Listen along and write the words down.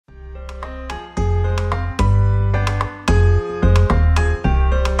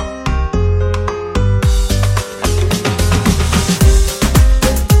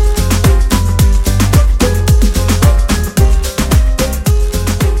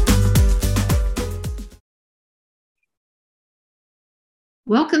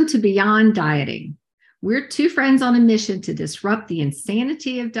Welcome to Beyond Dieting. We're two friends on a mission to disrupt the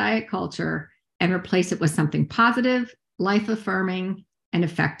insanity of diet culture and replace it with something positive, life-affirming, and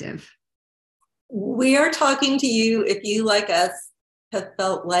effective. We are talking to you if you, like us, have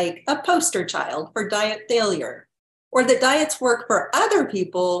felt like a poster child for diet failure, or that diets work for other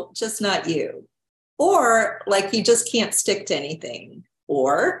people, just not you, or like you just can't stick to anything,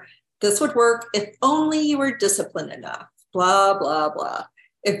 or this would work if only you were disciplined enough, blah, blah, blah.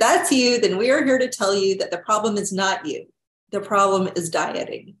 If that's you, then we are here to tell you that the problem is not you. The problem is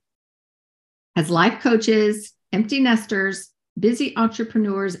dieting. As life coaches, empty nesters, busy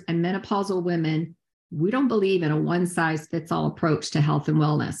entrepreneurs, and menopausal women, we don't believe in a one-size-fits-all approach to health and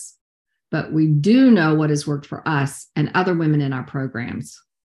wellness, but we do know what has worked for us and other women in our programs.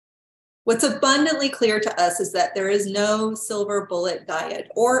 What's abundantly clear to us is that there is no silver bullet diet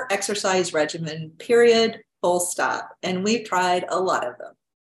or exercise regimen, period, full stop. And we've tried a lot of them.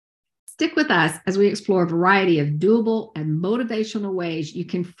 Stick with us as we explore a variety of doable and motivational ways you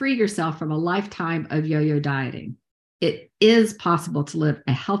can free yourself from a lifetime of yo-yo dieting. It is possible to live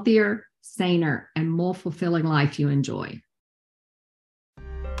a healthier, saner, and more fulfilling life you enjoy.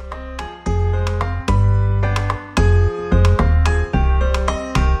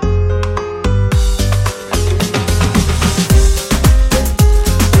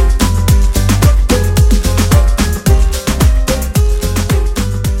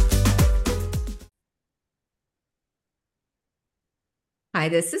 Hi,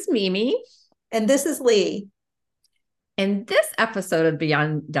 this is Mimi. And this is Lee. In this episode of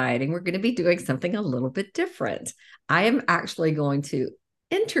Beyond Dieting, we're going to be doing something a little bit different. I am actually going to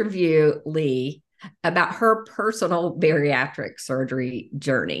interview Lee about her personal bariatric surgery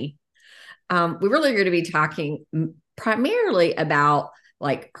journey. We're really going to be talking primarily about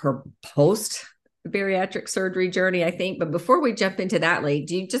like her post bariatric surgery journey, I think. But before we jump into that, Lee,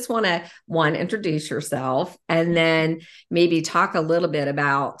 do you just want to, introduce yourself and then maybe talk a little bit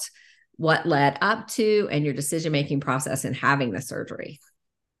about what led up to and your decision-making process in having the surgery?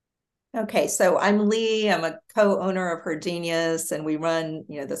 Okay, so I'm Lee. I'm a co-owner of Her Genius, and we run,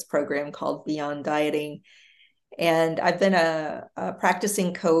 this program called Beyond Dieting. And I've been a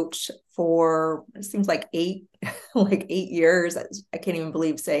practicing coach for, it seems like eight years. I can't even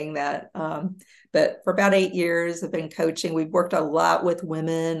believe saying that. But for about 8 years, I've been coaching. We've worked a lot with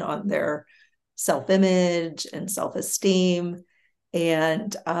women on their self-image and self-esteem.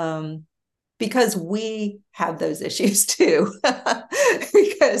 And because we have those issues too,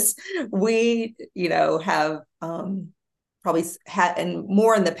 because we, have probably had, and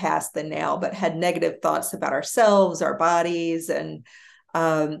more in the past than now, but had negative thoughts about ourselves, our bodies. And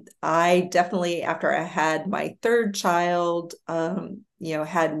I definitely, after I had my third child,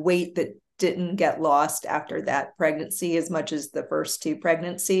 had weight that didn't get lost after that pregnancy as much as the first two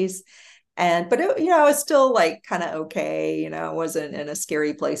pregnancies. But it, I was still like kind of okay, I wasn't in a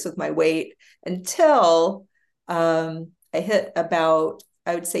scary place with my weight until I hit about,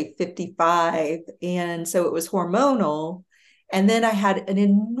 I would say 55. And so it was hormonal. And then I had an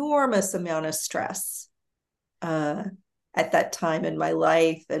enormous amount of stress at that time in my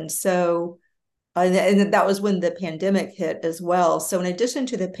life. And so, and that was when the pandemic hit as well. So in addition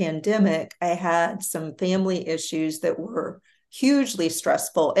to the pandemic, I had some family issues that were hugely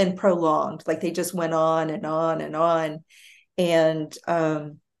stressful and prolonged. Like they just went on and on and on. And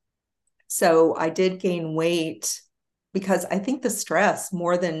so I did gain weight because I think the stress,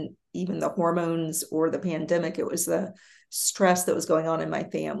 more than even the hormones or the pandemic, it was the stress that was going on in my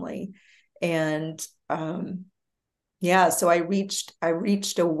family. And so I reached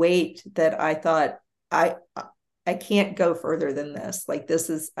a weight that I thought I can't go further than this. Like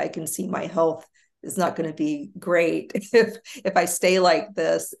I can see my health is not going to be great if I stay like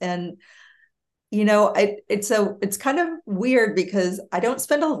this. And it's kind of weird because I don't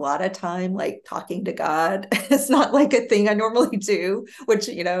spend a lot of time like talking to God. It's not like a thing I normally do, which,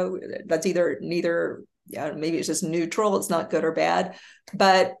 that's neither, maybe it's just neutral. It's not good or bad.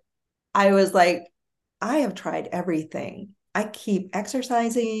 But I was like, I have tried everything. I keep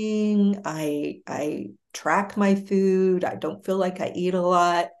exercising. I track my food. I don't feel like I eat a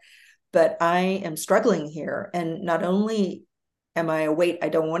lot, but I am struggling here. And not only am I a weight I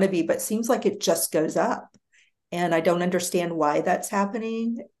don't want to be, but it seems like it just goes up. And I don't understand why that's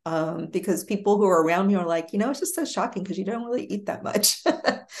happening, because people who are around me are like, it's just so shocking because you don't really eat that much.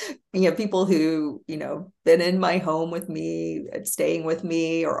 People who, been in my home with me, staying with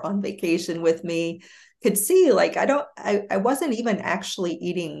me or on vacation with me could see like, I wasn't even actually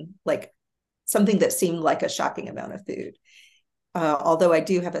eating like something that seemed like a shocking amount of food. although I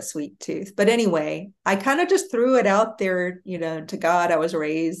do have a sweet tooth. But anyway, I kind of just threw it out there, to God. I was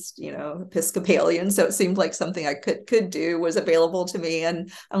raised, Episcopalian, so it seemed like something I could do was available to me.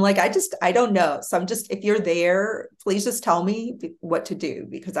 And I'm like, I don't know. So I'm just, if you're there, please just tell me what to do,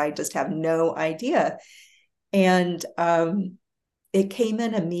 because I just have no idea. And it came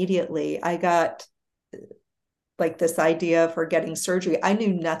in immediately. I got like this idea for getting surgery. I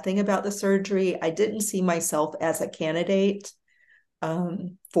knew nothing about the surgery. I didn't see myself as a candidate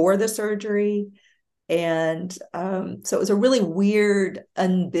for the surgery. And so it was a really weird,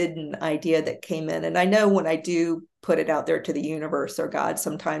 unbidden idea that came in. And I know when I do put it out there to the universe or God,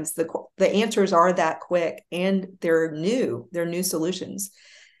 sometimes the answers are that quick, and they're new solutions.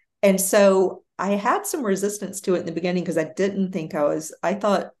 And so I had some resistance to it in the beginning, because I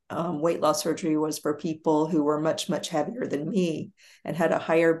thought weight loss surgery was for people who were much, much heavier than me and had a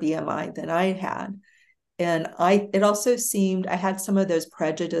higher BMI than I had. And it also seemed I had some of those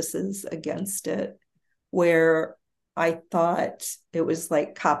prejudices against it, where I thought it was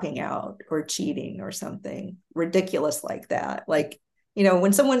like copping out or cheating or something ridiculous like that. Like,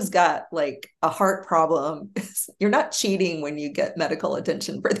 when someone's got like a heart problem, you're not cheating when you get medical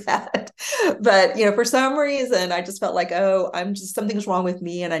attention for that. But, for some reason, I just felt like, oh, something's wrong with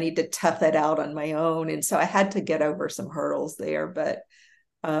me and I need to tough it out on my own. And so I had to get over some hurdles there. But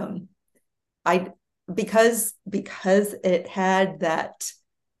I, because it had that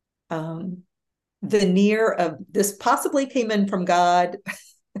veneer of this possibly came in from God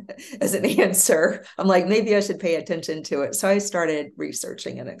as an answer, I'm like, maybe I should pay attention to it. So I started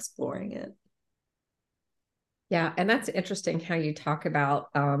researching and exploring it. Yeah. And that's interesting how you talk about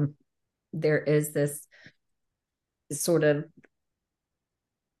there is this sort of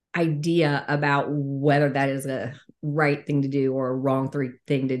idea about whether that is a right thing to do or a wrong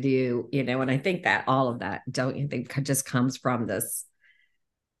thing to do, and I think that all of that, don't you think, just comes from this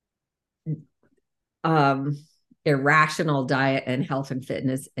irrational diet and health and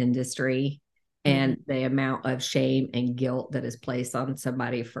fitness industry, and the amount of shame and guilt that is placed on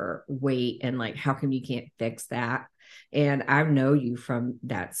somebody for weight, and like, how come you can't fix that? And I know you from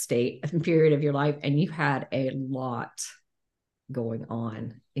that state and period of your life, and you had a lot going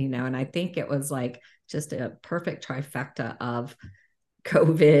on, and I think it was like just a perfect trifecta of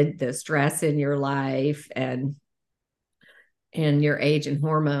COVID, the stress in your life, and your age and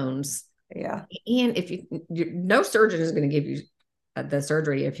hormones. Yeah. And if no surgeon is going to give you the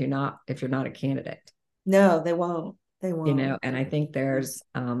surgery if you're not a candidate. No, they won't. They won't. And I think there's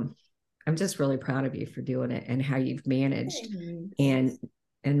I'm just really proud of you for doing it and how you've managed and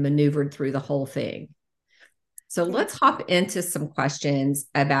maneuvered through the whole thing. So let's hop into some questions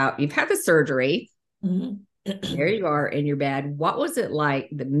about, you've had the surgery. There you are in your bed. What was it like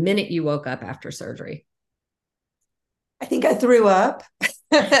the minute you woke up after surgery? I think I threw up.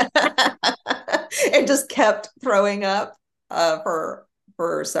 It just kept throwing up for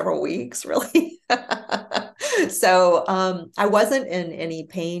several weeks, really. So I wasn't in any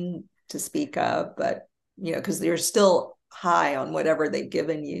pain to speak of, but because you're still high on whatever they've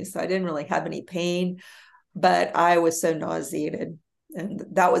given you, so I didn't really have any pain. But I was so nauseated, and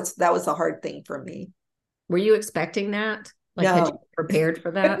that was the hard thing for me. Were you expecting that? Like, no. Had you prepared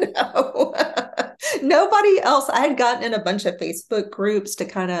for that? No. Nobody else. I had gotten in a bunch of Facebook groups to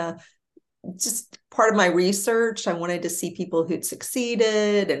kind of, just part of my research. I wanted to see people who'd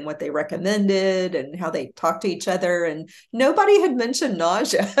succeeded and what they recommended and how they talked to each other. And nobody had mentioned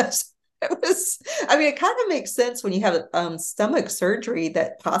nausea. It kind of makes sense when you have stomach surgery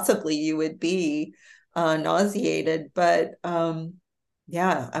that possibly you would be nauseated. But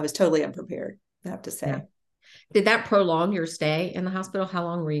yeah, I was totally unprepared, I have to say. Yeah. Did that prolong your stay in the hospital? How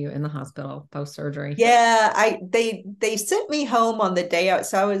long were you in the hospital post-surgery? Yeah, they sent me home on the day out.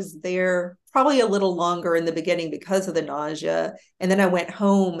 So I was there probably a little longer in the beginning because of the nausea. And then I went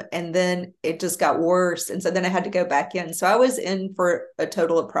home, and then it just got worse. And so then I had to go back in. So I was in for a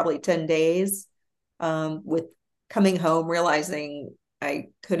total of probably 10 days, with coming home, realizing I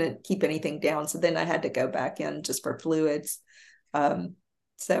couldn't keep anything down. So then I had to go back in just for fluids.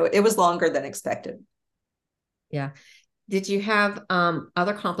 So it was longer than expected. Yeah. Did you have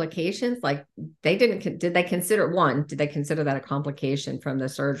other complications? Like, did they consider that a complication from the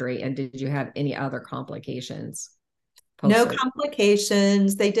surgery? And did you have any other complications? No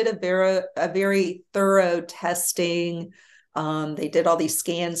complications. They did a very thorough testing. They did all these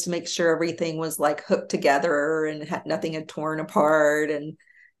scans to make sure everything was like hooked together and nothing had torn apart. And,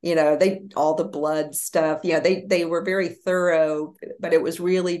 all the blood stuff. Yeah, they were very thorough, but it was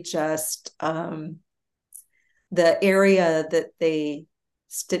really just, the area that they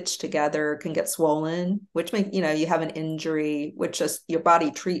stitched together, can get swollen, which make, you have an injury, which just your body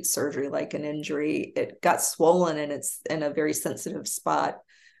treats surgery like an injury. It got swollen and it's in a very sensitive spot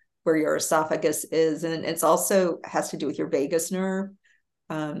where your esophagus is. And it's also has to do with your vagus nerve.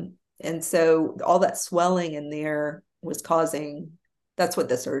 And so all that swelling in there was causing, that's what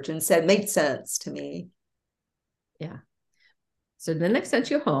the surgeon said, made sense to me. Yeah. So then they sent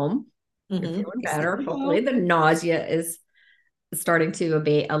you home. You're feeling They sent better. me Hopefully home. the nausea is starting to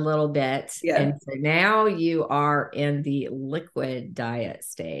abate a little bit. Yeah. And so now you are in the liquid diet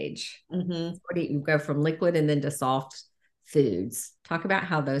stage. What do you go from liquid and then to soft foods? Talk about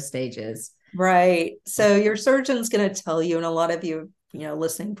how those stages. Right. So your surgeon's going to tell you, and a lot of you,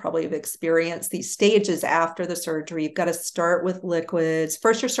 listening probably have experienced these stages after the surgery. You've got to start with liquids.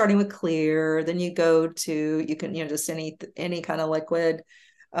 First, you're starting with clear, then you go to, you can, just any kind of liquid.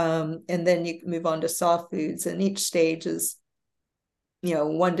 And then you move on to soft foods. And each stage is,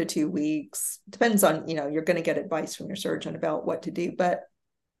 1 to 2 weeks. Depends on, you're going to get advice from your surgeon about what to do. But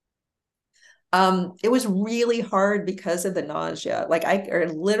it was really hard because of the nausea. Like I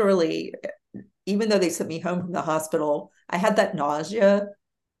literally, even though they sent me home from the hospital, I had that nausea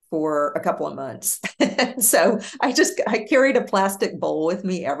for a couple of months. So I carried a plastic bowl with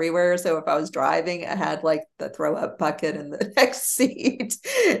me everywhere. So if I was driving, I had like the throw up bucket in the next seat.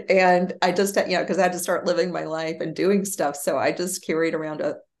 And I just, because I had to start living my life and doing stuff. So I just carried around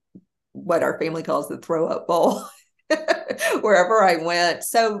what our family calls the throw up bowl wherever I went.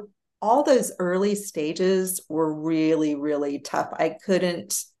 So all those early stages were really, really tough. I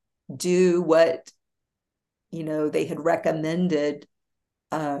couldn't do what they had recommended,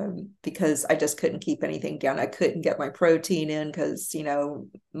 because I just couldn't keep anything down. I couldn't get my protein in because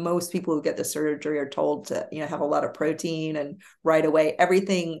most people who get the surgery are told to have a lot of protein, and right away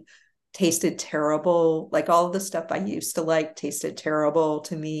everything tasted terrible. Like all of the stuff I used to like tasted terrible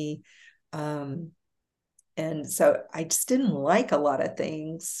to me. And so I just didn't like a lot of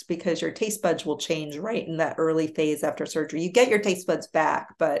things because your taste buds will change right in that early phase after surgery. You get your taste buds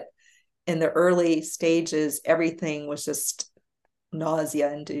back, but in the early stages, everything was just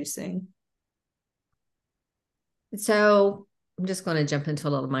nausea inducing. So I'm just going to jump into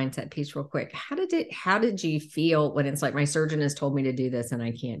a little mindset piece real quick. How did you feel when it's like my surgeon has told me to do this and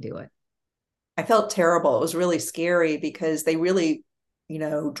I can't do it? I felt terrible. It was really scary because they really,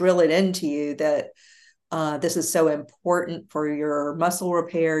 drill it into you that this is so important for your muscle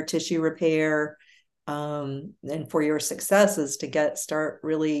repair, tissue repair, and for your successes to start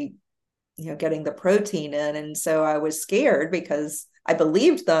really, getting the protein in. And so I was scared because I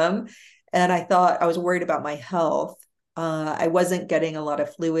believed them, and I thought I was worried about my health. I wasn't getting a lot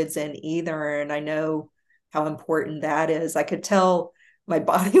of fluids in either, and I know how important that is. I could tell my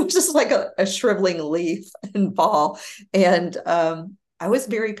body was just like a shriveling leaf in fall, and I was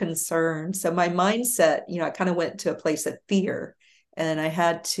very concerned. So my mindset, I kind of went to a place of fear, and I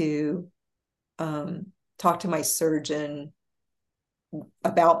had to talk to my surgeon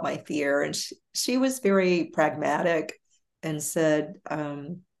about my fear. And she was very pragmatic and said,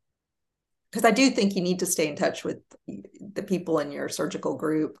 because I do think you need to stay in touch with the people in your surgical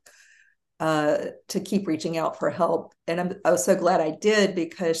group to keep reaching out for help. And I was so glad I did,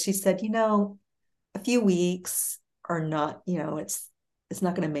 because she said, a few weeks are not, it's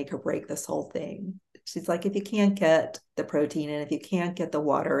not going to make or break this whole thing. She's like, if you can't get the protein in, if you can't get the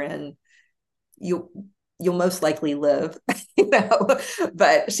water in, you'll most likely live,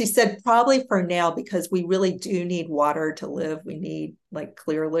 But she said, probably for now, because we really do need water to live. We need like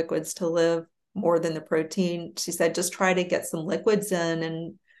clear liquids to live more than the protein. She said, just try to get some liquids in.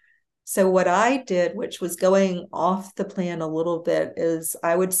 And so what I did, which was going off the plan a little bit, is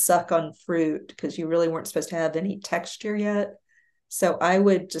I would suck on fruit because you really weren't supposed to have any texture yet. So I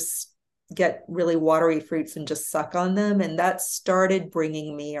would just get really watery fruits and just suck on them. And that started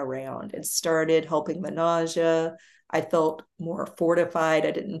bringing me around. It started helping the nausea. I felt more fortified.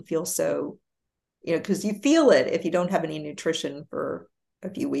 I didn't feel so, because you feel it if you don't have any nutrition for a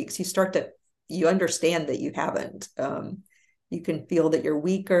few weeks. You understand that you haven't. You can feel that you're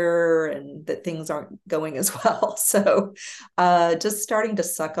weaker and that things aren't going as well. So just starting to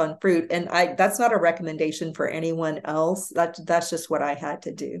suck on fruit. And that's not a recommendation for anyone else. That's just what I had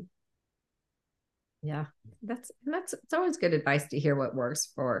to do. Yeah, that's it's always good advice to hear what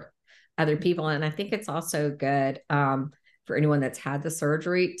works for other people. And I think it's also good for anyone that's had the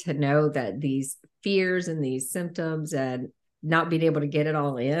surgery to know that these fears and these symptoms and not being able to get it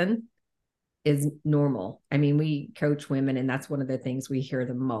all in is normal. I mean, we coach women, and that's one of the things we hear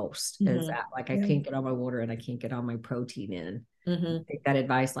the most is that, like, I can't get all my water and I can't get all my protein in. Take that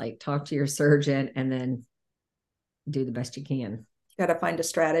advice, like talk to your surgeon and then do the best you can. got to find a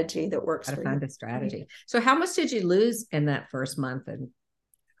strategy that works Got to for you. find a strategy. So how much did you lose in that first month and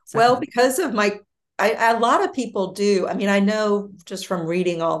Well, second? because of a lot of people do. I mean, I know just from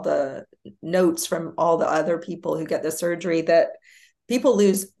reading all the notes from all the other people who get the surgery that people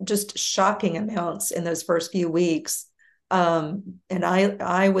lose just shocking amounts in those first few weeks. And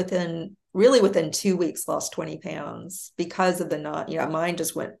I within 2 weeks lost 20 pounds because of the not, mine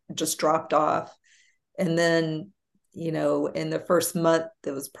just dropped off. And then, in the first month,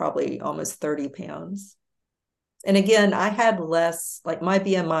 it was probably almost 30 pounds. And again, I had less, like my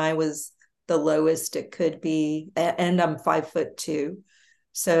BMI was the lowest it could be, and I'm 5'2".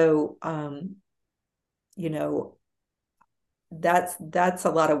 So, you know, that's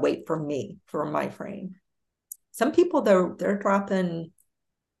a lot of weight for me, for my frame. Some people though, they're dropping,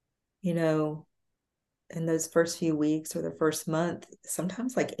 you know, in those first few weeks or the first month,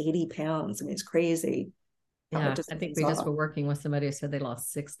 sometimes like 80 pounds. I mean, it's crazy how it Yeah, just I think comes we just off. were working with somebody who said they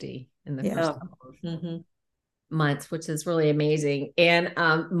lost 60 in the first Yeah. couple of Mm-hmm. months, which is really amazing. And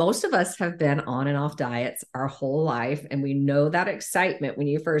most of us have been on and off diets our whole life. And we know that excitement when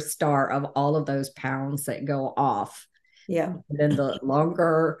you first start of all of those pounds that go off. Yeah. And then the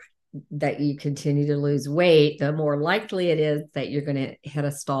longer that you continue to lose weight, the more likely it is that you're going to hit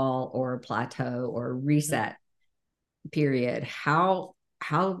a stall or a plateau or a reset period. How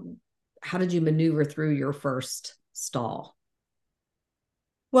did you maneuver through your first stall?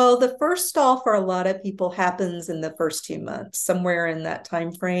 Well, the first stall for a lot of people happens in the first 2 months, somewhere in that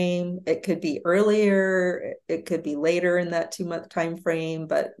time frame. It could be earlier, it could be later in that 2 month time frame,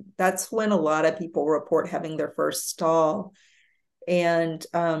 but that's when a lot of people report having their first stall. And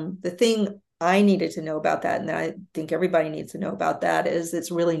the thing I needed to know about that, and I think everybody needs to know about that, is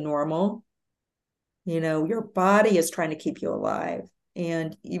it's really normal. Your body is trying to keep you alive,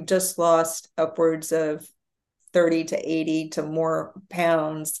 and you've just lost upwards of 30 to 80 to more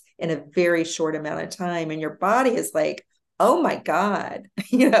pounds in a very short amount of time. And your body is like, oh my God,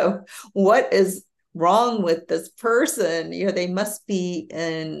 what is wrong with this person? They must be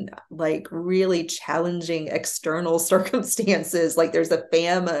in like really challenging external circumstances, like there's a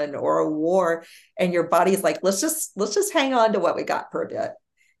famine or a war, and your body's like, let's just hang on to what we got for a bit.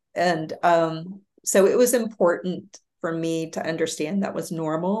 And so it was important for me to understand that was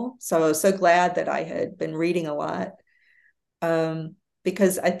normal. So I was so glad that I had been reading a lot,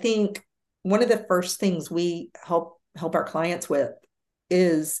 because I think one of the first things we help our clients with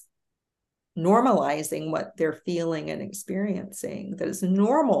is normalizing what they're feeling and experiencing. That it's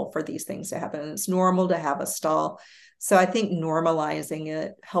normal for these things to happen. It's normal to have a stall. So I think normalizing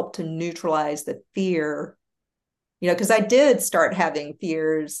it helped to neutralize the fear, because I did start having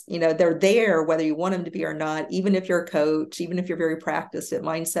fears. They're there whether you want them to be or not. Even if you're a coach, even if you're very practiced at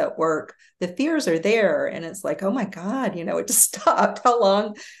mindset work, the fears are there. And it's like, oh my God, it just stopped. How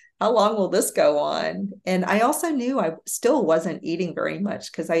long will this go on? And I also knew I still wasn't eating very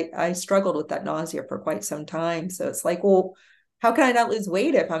much, because I struggled with that nausea for quite some time. So it's like, well, how can I not lose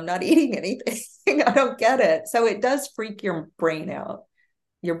weight if I'm not eating anything? I don't get it. So it does freak your brain out.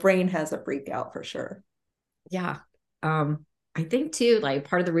 Your brain has a freak out for sure. Yeah. I think too, like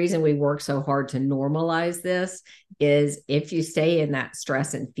part of the reason we work so hard to normalize this is if you stay in that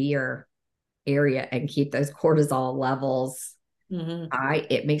stress and fear area and keep those cortisol levels Mm-hmm. high,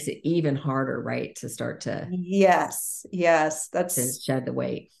 it makes it even harder, right, to start Yes, to that's shed the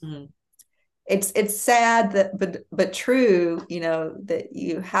weight. it's sad that but true, that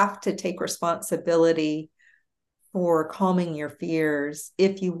you have to take responsibility for calming your fears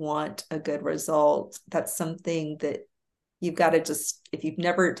if you want a good result. That's something that you've got to just, if you've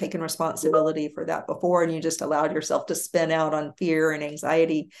never taken responsibility for that before and you just allowed yourself to spin out on fear and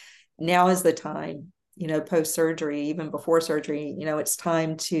anxiety, now is the time, post surgery, even before surgery, it's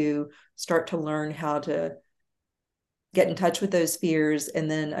time to start to learn how to get in touch with those fears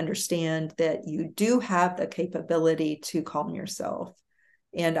and then understand that you do have the capability to calm yourself.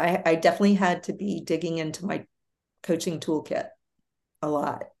 And I definitely had to be digging into my coaching toolkit a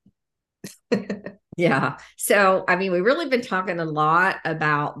lot. Yeah. So, I mean, we've really been talking a lot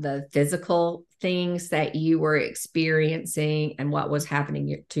about the physical things that you were experiencing and what was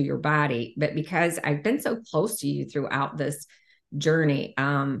happening to your body. But because I've been so close to you throughout this journey,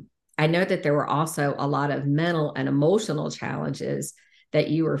 I know that there were also a lot of mental and emotional challenges that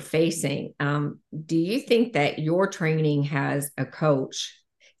you were facing. Do you think that your training as a coach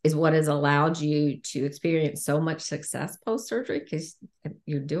is what has allowed you to experience so much success post surgery? Because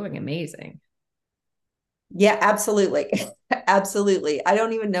you're doing amazing. Yeah, absolutely. Absolutely. I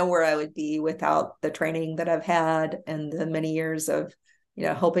don't even know where I would be without the training that I've had and the many years of,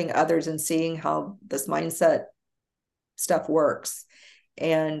 helping others and seeing how this mindset stuff works.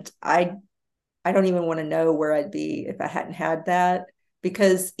 And I don't even want to know where I'd be if I hadn't had that.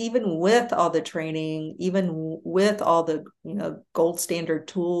 Because even with all the training, even with all the, gold standard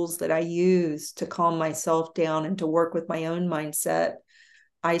tools that I use to calm myself down and to work with my own mindset,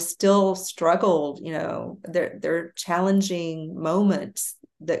 I still struggled. There are challenging moments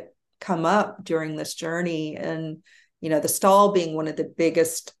that come up during this journey. And, the stall being one of the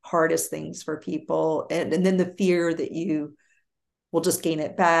biggest, hardest things for people. And then the fear that you will just gain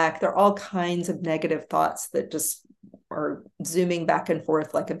it back. There are all kinds of negative thoughts that just are zooming back and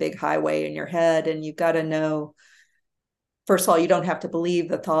forth like a big highway in your head. And you've got to know, first of all, you don't have to believe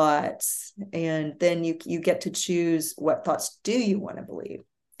the thoughts. And then you get to choose what thoughts do you want to believe.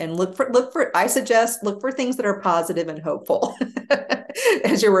 And I suggest look for things that are positive and hopeful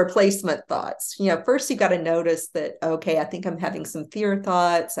as your replacement thoughts. First you got to notice that, okay, I think I'm having some fear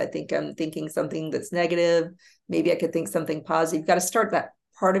thoughts. I think I'm thinking something that's negative. Maybe I could think something positive. You've got to start that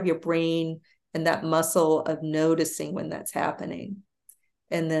part of your brain and that muscle of noticing when that's happening.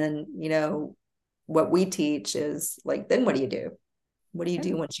 And then, what we teach is like, then what do you do? What do you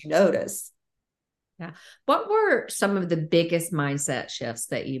do once you notice? Yeah. What were some of the biggest mindset shifts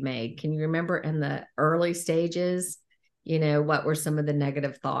that you made? Can you remember in the early stages, what were some of the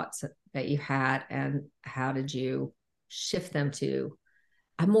negative thoughts that you had and how did you shift them to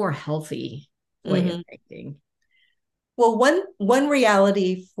a more healthy way of thinking? Well, one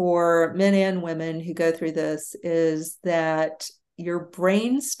reality for men and women who go through this is that your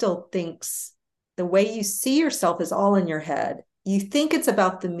brain still thinks the way you see yourself is all in your head. You think it's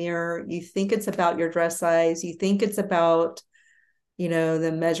about the mirror. You think it's about your dress size. You think it's about,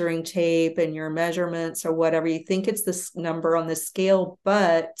 the measuring tape and your measurements or whatever. You think it's this number on the scale,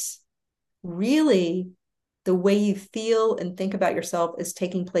 but really the way you feel and think about yourself is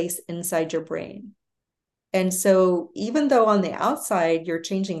taking place inside your brain. And so even though on the outside you're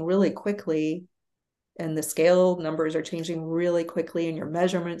changing really quickly and the scale numbers are changing really quickly and your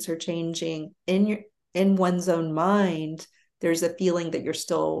measurements are changing in one's own mind, there's a feeling that you're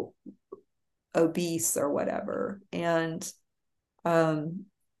still obese or whatever. And I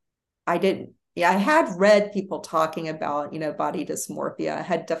had read people talking about, body dysmorphia. I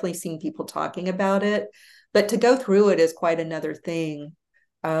had definitely seen people talking about it, but to go through it is quite another thing.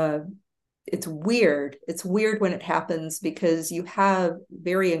 It's weird. It's weird when it happens because you have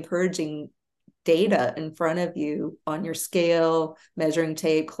very encouraging data in front of you on your scale, measuring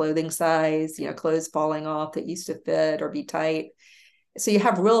tape, clothing size, clothes falling off that used to fit or be tight. So you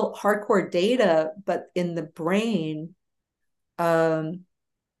have real hardcore data, but in the brain, it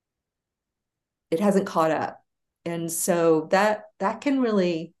hasn't caught up. And so that can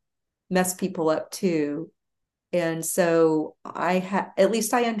really mess people up too. And so at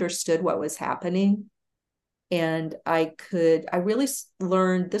least I understood what was happening. And I really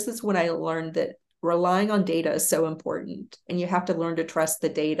learned, this is when I learned that relying on data is so important. And you have to learn to trust the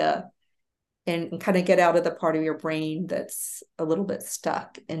data and kind of get out of the part of your brain that's a little bit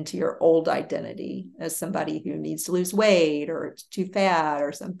stuck into your old identity as somebody who needs to lose weight or it's too fat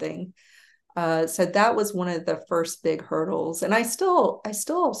or something. So that was one of the first big hurdles. And I still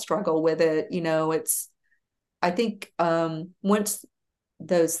struggle with it. I think once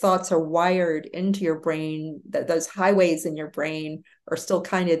those thoughts are wired into your brain, that those highways in your brain are still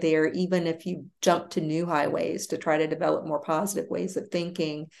kind of there, even if you jump to new highways to try to develop more positive ways of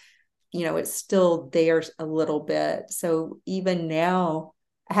thinking, it's still there a little bit. So even now,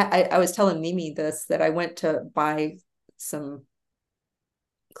 I was telling Mimi this, that I went to buy some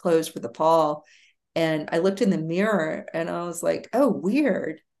clothes for the fall and I looked in the mirror and I was like, oh,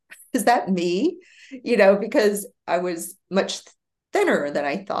 weird. Is that me? Because I was much thinner than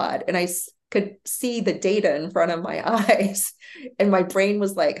I thought. And I could see the data in front of my eyes. And my brain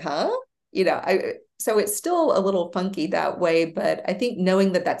was like, huh? So it's still a little funky that way. But I think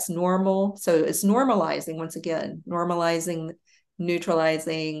knowing that that's normal. So it's normalizing, once again, normalizing,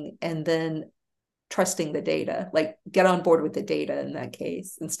 neutralizing, and then trusting the data, like get on board with the data in that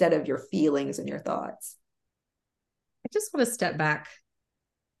case, instead of your feelings and your thoughts. I just want to step back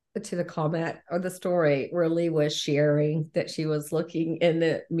to the comment or the story where Lee was sharing that she was looking in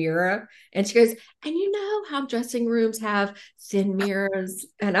the mirror and she goes, and how dressing rooms have thin mirrors?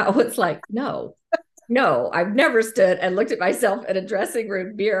 And I was like, no, I've never stood and looked at myself in a dressing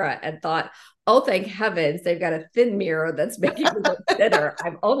room mirror and thought, oh, thank heavens, they've got a thin mirror that's making me look thinner.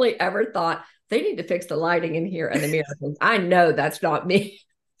 I've only ever thought they need to fix the lighting in here and the mirror. I know that's not me.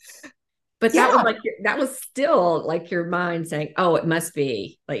 But Yeah. that was still like your mind saying, oh, it must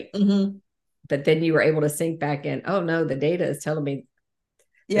be like, but then you were able to sink back in, oh no, the data is telling me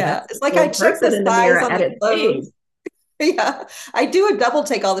Yeah. It's like one I checked the person in the size mirror on at the its age. clothes. Yeah, I do a double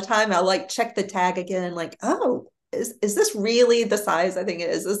take all the time. I'll like check the tag again, like, oh, is this really the size I think it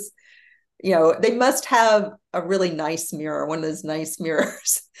is? This, they must have a really nice mirror, one of those nice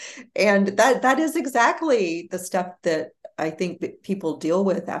mirrors. And that is exactly the stuff that I think that people deal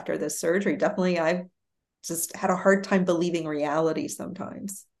with after this surgery. Definitely, I've just had a hard time believing reality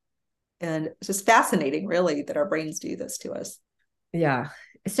sometimes. And it's just fascinating, really, that our brains do this to us. Yeah.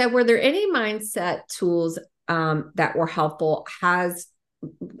 So were there any mindset tools that were helpful? Has,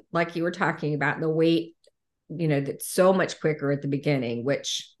 like you were talking about, the weight, that's so much quicker at the beginning,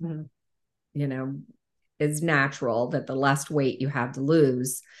 which, Mm-hmm. you know, is natural, that the less weight you have to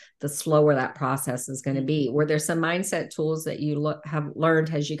lose, the slower that process is going to be. Were there some mindset tools that you have learned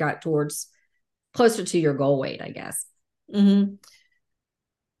as you got towards closer to your goal weight, I guess? Mm-hmm.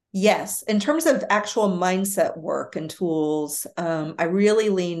 Yes, in terms of actual mindset work and tools, I really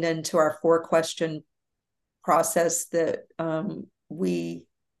leaned into our 4-question process that we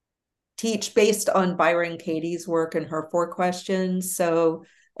teach based on Byron Katie's work and her 4 questions. So,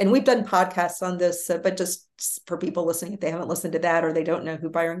 and we've done podcasts on this, but just for people listening, if they haven't listened to that or they don't know who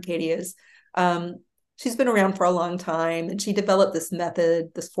Byron Katie is, she's been around for a long time, and she developed this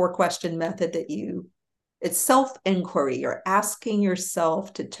method, this 4-question method it's self-inquiry. You're asking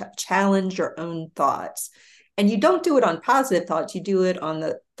yourself to challenge your own thoughts. And you don't do it on positive thoughts. You do it on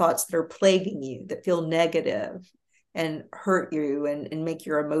the thoughts that are plaguing you, that feel negative and hurt you and make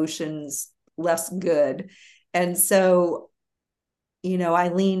your emotions less good. And so, I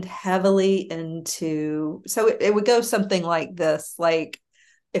leaned heavily into, so it would go something like this, like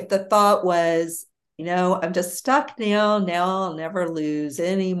if the thought was, I'm just stuck now I'll never lose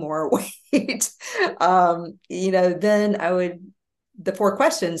any more weight. Then I would, the 4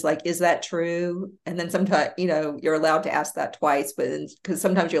 questions, like, is that true? And then sometimes, you're allowed to ask that twice, but because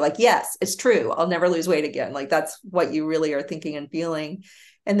sometimes you're like, yes, it's true, I'll never lose weight again. Like, that's what you really are thinking and feeling.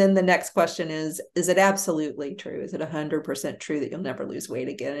 And then the next question is it absolutely true? Is it 100% true that you'll never lose weight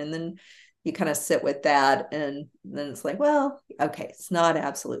again? And then you kind of sit with that. And then it's like, well, okay, it's not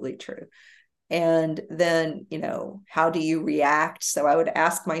absolutely true. And then, how do you react? So I would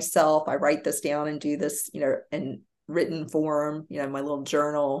ask myself, I write this down and do this, in written form, my little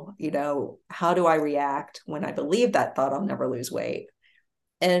journal, how do I react when I believe that thought, I'll never lose weight?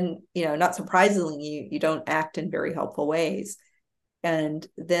 And, not surprisingly, you don't act in very helpful ways. And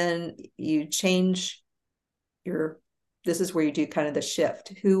then you change this is where you do kind of the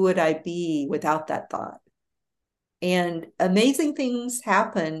shift. Who would I be without that thought? And amazing things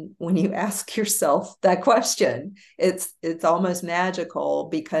happen when you ask yourself that question. It's almost magical,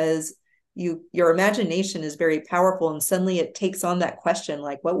 because your imagination is very powerful, and suddenly it takes on that question,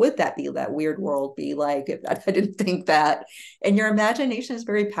 like, what would that weird world be like if I didn't think that? And your imagination is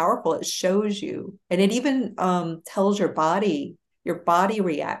very powerful. It shows you, and it even tells your body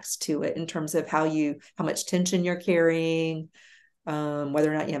reacts to it in terms of how much tension you're carrying,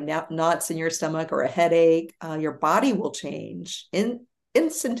 whether or not you have knots in your stomach or a headache. Your body will change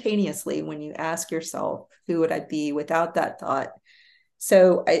instantaneously when you ask yourself, who would I be without that thought?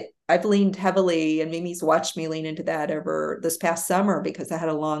 So I've leaned heavily, and Mimi's watched me lean into that over this past summer, because I had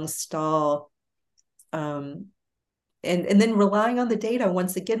a long stall. And then relying on the data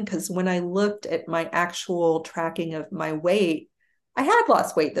once again, because when I looked at my actual tracking of my weight, I had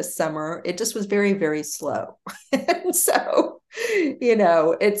lost weight this summer. It just was very, very slow. And so,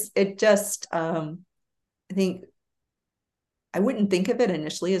 it just, I think I wouldn't think of it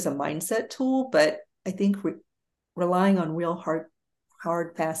initially as a mindset tool, but I think relying on real hard,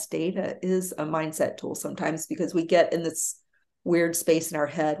 fast data is a mindset tool sometimes, because we get in this weird space in our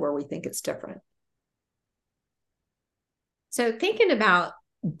head where we think it's different. So thinking about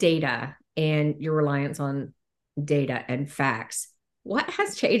data and your reliance on data and facts, what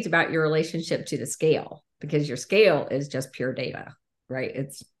has changed about your relationship to the scale? Because your scale is just pure data, right?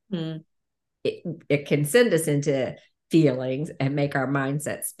 It can send us into feelings and make our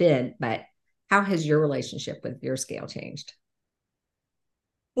mindset spin, but how has your relationship with your scale changed?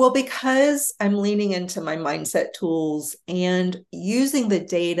 Well, because I'm leaning into my mindset tools and using the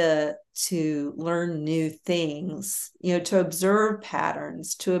data to learn new things, to observe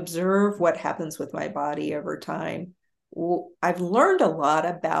patterns, to observe what happens with my body over time, I've learned a lot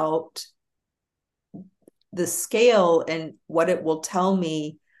about the scale and what it will tell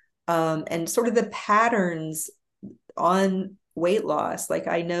me, and sort of the patterns on weight loss. Like,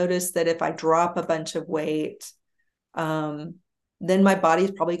 I noticed that if I drop a bunch of weight, then my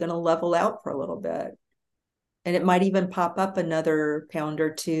body's probably going to level out for a little bit. And it might even pop up another pound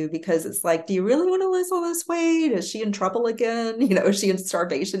or two because it's like, do you really want to lose all this weight? Is she in trouble again? Is she in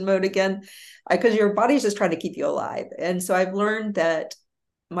starvation mode again? Because your body's just trying to keep you alive. And so I've learned that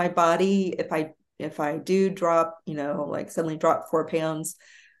my body, if I do drop, like suddenly drop 4 pounds,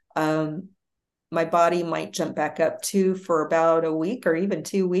 my body might jump back up to for about a week or even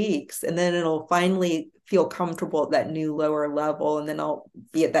 2 weeks. And then it'll finally feel comfortable at that new lower level. And then I'll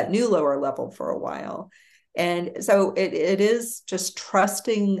be at that new lower level for a while. And so it is just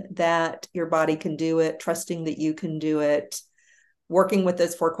trusting that your body can do it, trusting that you can do it, working with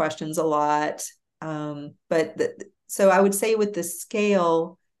those 4 questions a lot. So I would say with the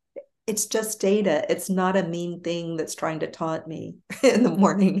scale, it's just data. It's not a mean thing that's trying to taunt me in the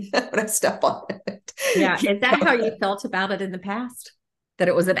morning when I step on it. Yeah. Is that how you felt about it in the past? That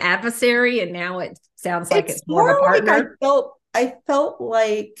it was an adversary and now it sounds like It's it's more more of a like partner? I felt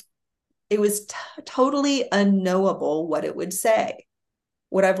like it was totally unknowable what it would say.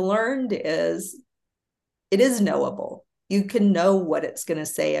 What I've learned is it is knowable. You can know what it's going to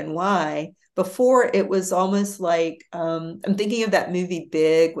say and why. Before, it was almost like I'm thinking of that movie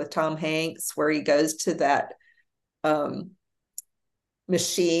Big with Tom Hanks, where he goes to that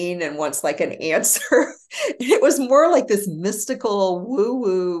machine and wants like an answer. It was more like this mystical woo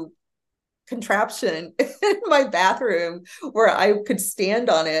woo contraption in my bathroom where I could stand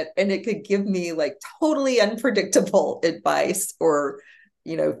on it and it could give me like totally unpredictable advice or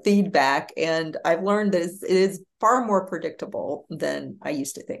feedback. And I've learned that it is far more predictable than I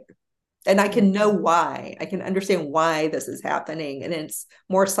used to think. And I can know why. I can understand why this is happening. And it's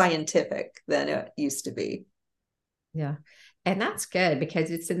more scientific than it used to be. Yeah. And that's good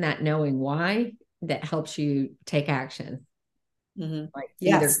because it's in that knowing why that helps you take action. Mm-hmm. Like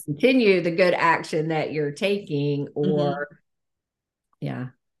either Yes. continue the good action that you're taking Mm-hmm. or yeah,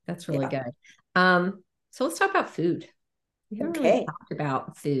 that's really Yeah. good. So let's talk about food. We haven't really Okay. talked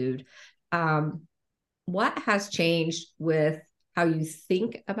about food. Um, what has changed with how you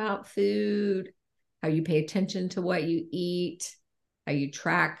think about food, how you pay attention to what you eat, how you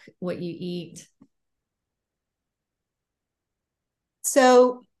track what you eat?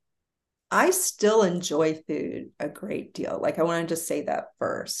 So I still enjoy food a great deal. Like I want to just say that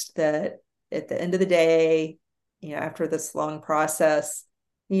first, that at the end of the day, after this long process,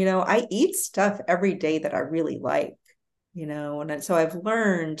 I eat stuff every day that I really like, and so I've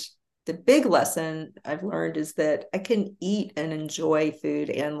learned the big lesson I've learned is that I can eat and enjoy food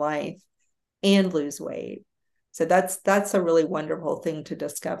and life and lose weight. So that's a really wonderful thing to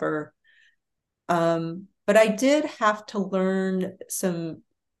discover. But I did have to learn some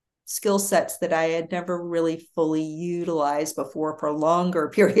skill sets that I had never really fully utilized before for longer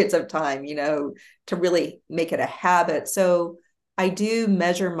periods of time, to really make it a habit. So I do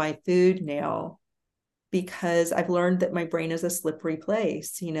measure my food now because I've learned that my brain is a slippery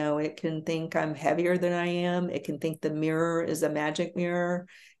place. It can think I'm heavier than I am. It can think the mirror is a magic mirror.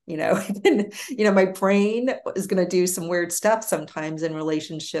 My brain is going to do some weird stuff sometimes in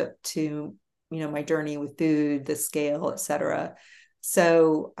relationship to, my journey with food, the scale, etc.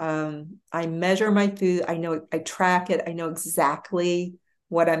 So I measure my food. I know I track it. I know exactly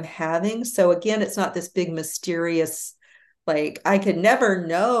what I'm having. So again, it's not this big mysterious, like I could never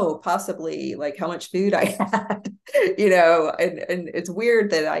know possibly like how much food I had, and it's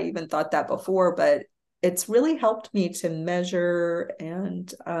weird that I even thought that before, but it's really helped me to measure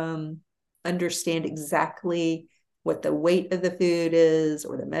and understand exactly what the weight of the food is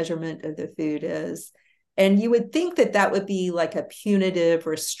or the measurement of the food is. And you would think that that would be like a punitive,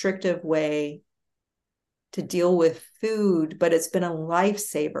 restrictive way to deal with food, but it's been a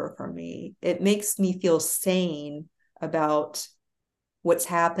lifesaver for me. It makes me feel sane about what's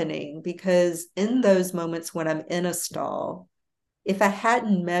happening because in those moments when I'm in a stall, if I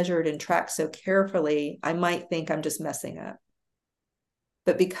hadn't measured and tracked so carefully, I might think I'm just messing up.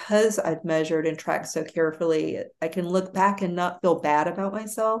 But because I've measured and tracked so carefully, I can look back and not feel bad about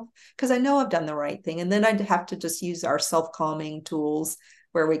myself because I know I've done the right thing. And then I'd have to just use our self-calming tools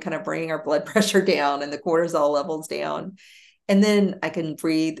where we kind of bring our blood pressure down and the cortisol levels down. And then I can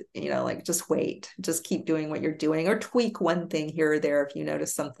breathe, like just wait, just keep doing what you're doing or tweak one thing here or there if you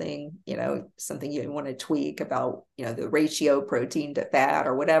notice something, something you want to tweak about, the ratio protein to fat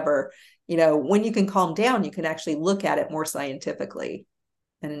or whatever. When you can calm down, you can actually look at it more scientifically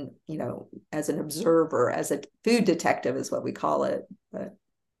and as an observer, as a food detective is what we call it. But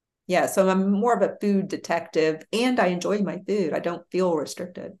yeah, so I'm more of a food detective and I enjoy my food. I don't feel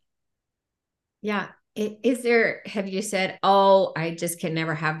restricted. Yeah. Is there, have you said, oh, I just can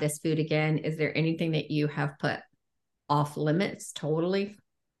never have this food again? Is there anything that you have put off limits totally?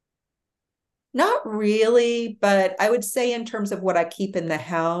 Not really, but I would say in terms of what I keep in the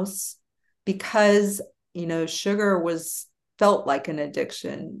house, because, sugar was felt like an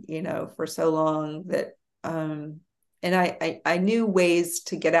addiction, for so long that, and I knew ways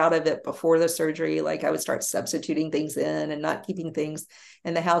to get out of it before the surgery. Like I would start substituting things in and not keeping things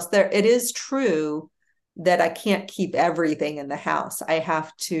in the house. There, it is true that I can't keep everything in the house. I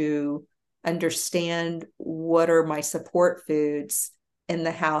have to understand what are my support foods in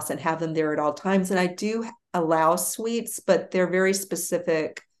the house and have them there at all times. And I do allow sweets, but they're very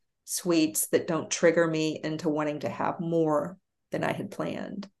specific sweets that don't trigger me into wanting to have more than I had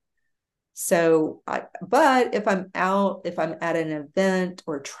planned. So, but if I'm out, if I'm at an event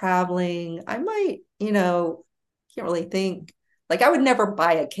or traveling, I might, can't really think. Like I would never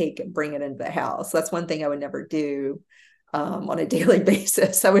buy a cake and bring it into the house. That's one thing I would never do on a daily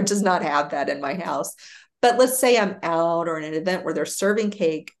basis. I would just not have that in my house. But let's say I'm out or in an event where they're serving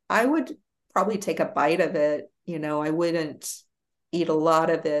cake, I would probably take a bite of it. I wouldn't eat a lot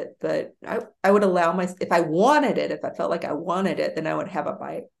of it, but I would allow if I wanted it, if I felt like I wanted it, then I would have a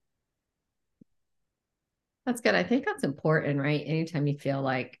bite. That's good. I think that's important, right? Anytime you feel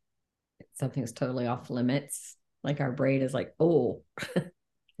like something's totally off limits, like our brain is like, oh,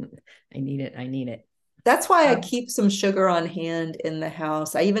 I need it. I need it. That's why I keep some sugar on hand in the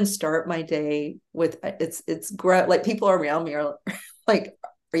house. I even start my day with it's gross. Like people around me are like,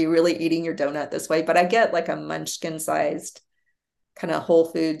 are you really eating your donut this way? But I get like a munchkin sized kind of Whole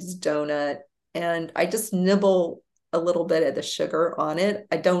Foods donut and I just nibble a little bit of the sugar on it.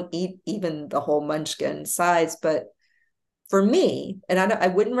 I don't eat even the whole munchkin size, but for me, and I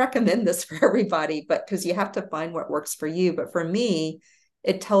wouldn't recommend this for everybody, but because you have to find what works for you. But for me,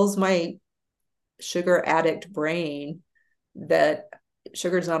 it tells my sugar addict brain that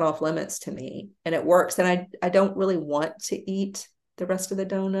sugar is not off limits to me and it works. And I don't really want to eat the rest of the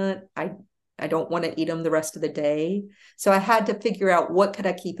donut. I don't want to eat them the rest of the day. So I had to figure out what could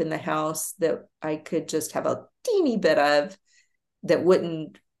I keep in the house that I could just have a teeny bit of that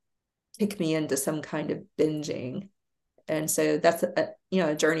wouldn't kick me into some kind of binging. And so that's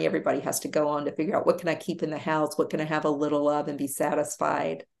a journey everybody has to go on to figure out what can I keep in the house, what can I have a little of and be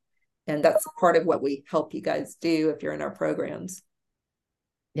satisfied. And that's part of what we help you guys do if you're in our programs.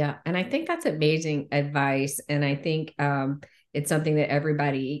 Yeah. And I think that's amazing advice. And I think it's something that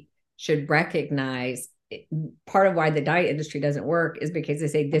everybody should recognize. Part of why the diet industry doesn't work is because they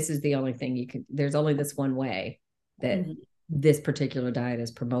say this is the only thing you can, there's only this one way that this particular diet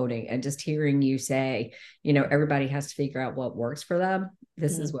is promoting. And just hearing you say, everybody has to figure out what works for them.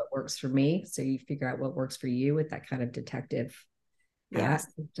 This is what works for me. So you figure out what works for you with that kind of detective.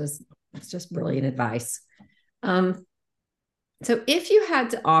 Yes. It's just brilliant advice. So if you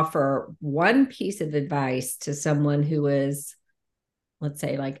had to offer one piece of advice to someone who is, let's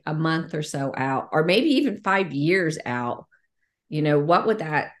say like a month or so out, or maybe even 5 years out, what would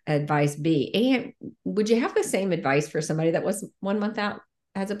that advice be? And would you have the same advice for somebody that was 1 month out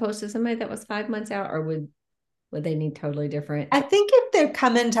as opposed to somebody that was 5 months out, or would they need totally different? I think if they've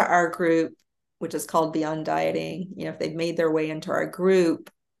come into our group, which is called Beyond Dieting, if they've made their way into our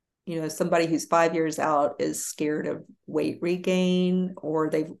group, somebody who's 5 years out is scared of weight regain, or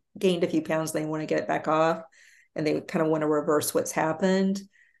they've gained a few pounds, they want to get it back off, and they kind of want to reverse what's happened.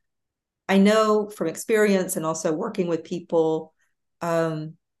 I know from experience and also working with people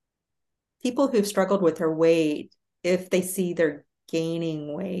who've struggled with their weight, if they see they're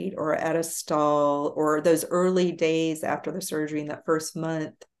gaining weight or at a stall or those early days after the surgery in that first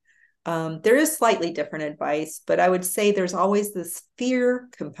month, there is slightly different advice, but I would say there's always this fear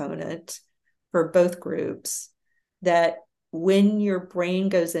component for both groups that when your brain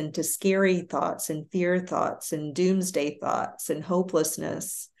goes into scary thoughts and fear thoughts and doomsday thoughts and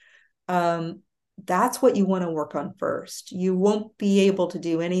hopelessness, that's what you want to work on first. You won't be able to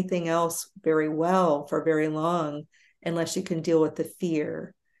do anything else very well for very long unless you can deal with the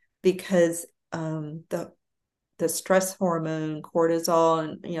fear, because the stress hormone, cortisol,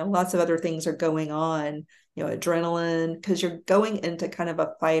 and lots of other things are going on, adrenaline, because you're going into kind of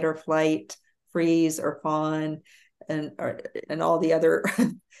a fight or flight, freeze or fawn, and all the other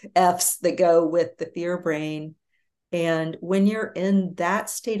F's that go with the fear brain. And when you're in that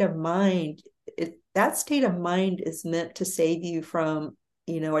state of mind, that state of mind is meant to save you from,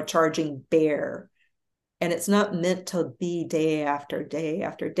 a charging bear. And it's not meant to be day after day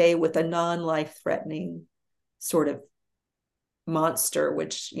after day with a non-life threatening sort of monster,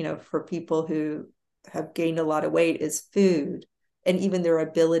 which, for people who have gained a lot of weight is food. And even their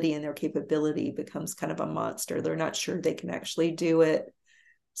ability and their capability becomes kind of a monster. They're not sure they can actually do it.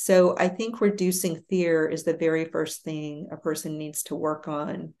 So I think reducing fear is the very first thing a person needs to work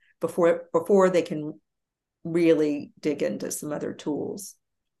on before they can really dig into some other tools.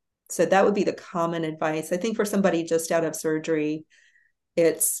 So that would be the common advice. I think for somebody just out of surgery,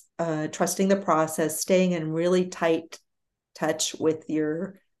 it's trusting the process, staying in really tight touch with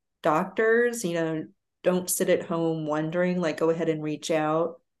your doctors. Don't sit at home wondering, like go ahead and reach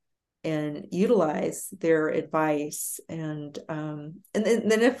out and utilize their advice. And then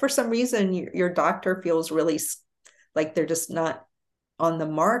if for some reason your doctor feels really like they're just not on the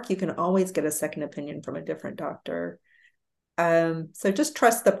mark, you can always get a second opinion from a different doctor. So just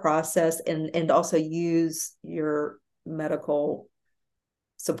trust the process and also use your medical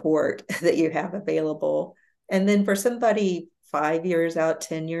support that you have available. And then for somebody 5 years out,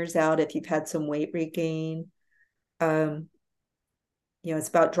 10 years out, if you've had some weight regain, it's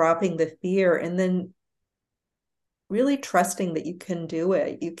about dropping the fear and then really trusting that you can do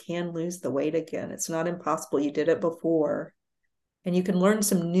it. You can lose the weight again. It's not impossible. You did it before. And you can learn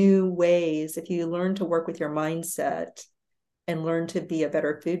some new ways. If you learn to work with your mindset and learn to be a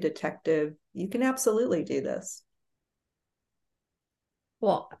better food detective, you can absolutely do this.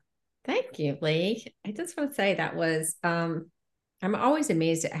 Well, thank you, Lee. I just want to say that was, I'm always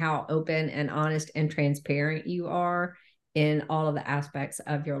amazed at how open and honest and transparent you are in all of the aspects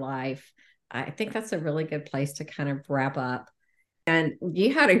of your life. I think that's a really good place to kind of wrap up. And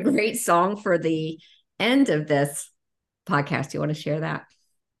you had a great song for the end of this podcast. Do you want to share that?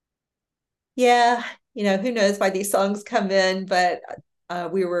 Yeah, who knows why these songs come in, but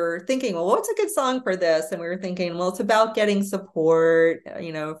we were thinking, well, what's a good song for this? And we were thinking, well, it's about getting support,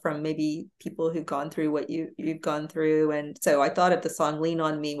 from maybe people who've gone through what you've gone through. And so I thought of the song Lean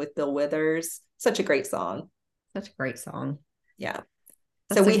on Me with Bill Withers. Such a great song. Such a great song. Yeah.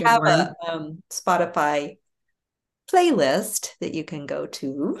 That's so we have one. a Spotify playlist that you can go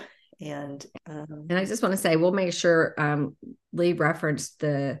to. And I just want to say, we'll make sure Lee referenced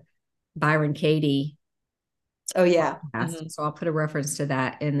the Byron Katie. Oh, yeah. Mm-hmm. So I'll put a reference to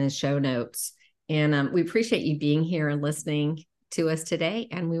that in the show notes. And we appreciate you being here and listening to us today.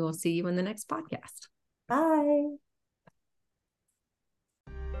 And we will see you in the next podcast. Bye.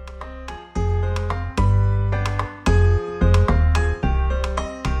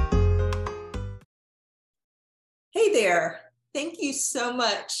 Hey there. Thank you so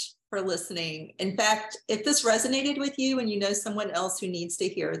much for listening. In fact, if this resonated with you and you know someone else who needs to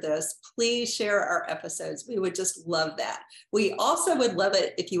hear this, please share our episodes. We would just love that. We also would love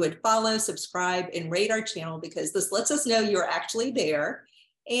it if you would follow, subscribe, and rate our channel, because this lets us know you're actually there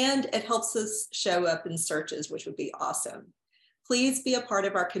and it helps us show up in searches, which would be awesome. Please be a part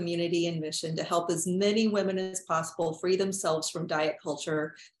of our community and mission to help as many women as possible free themselves from diet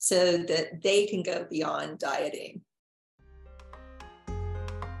culture so that they can go beyond dieting.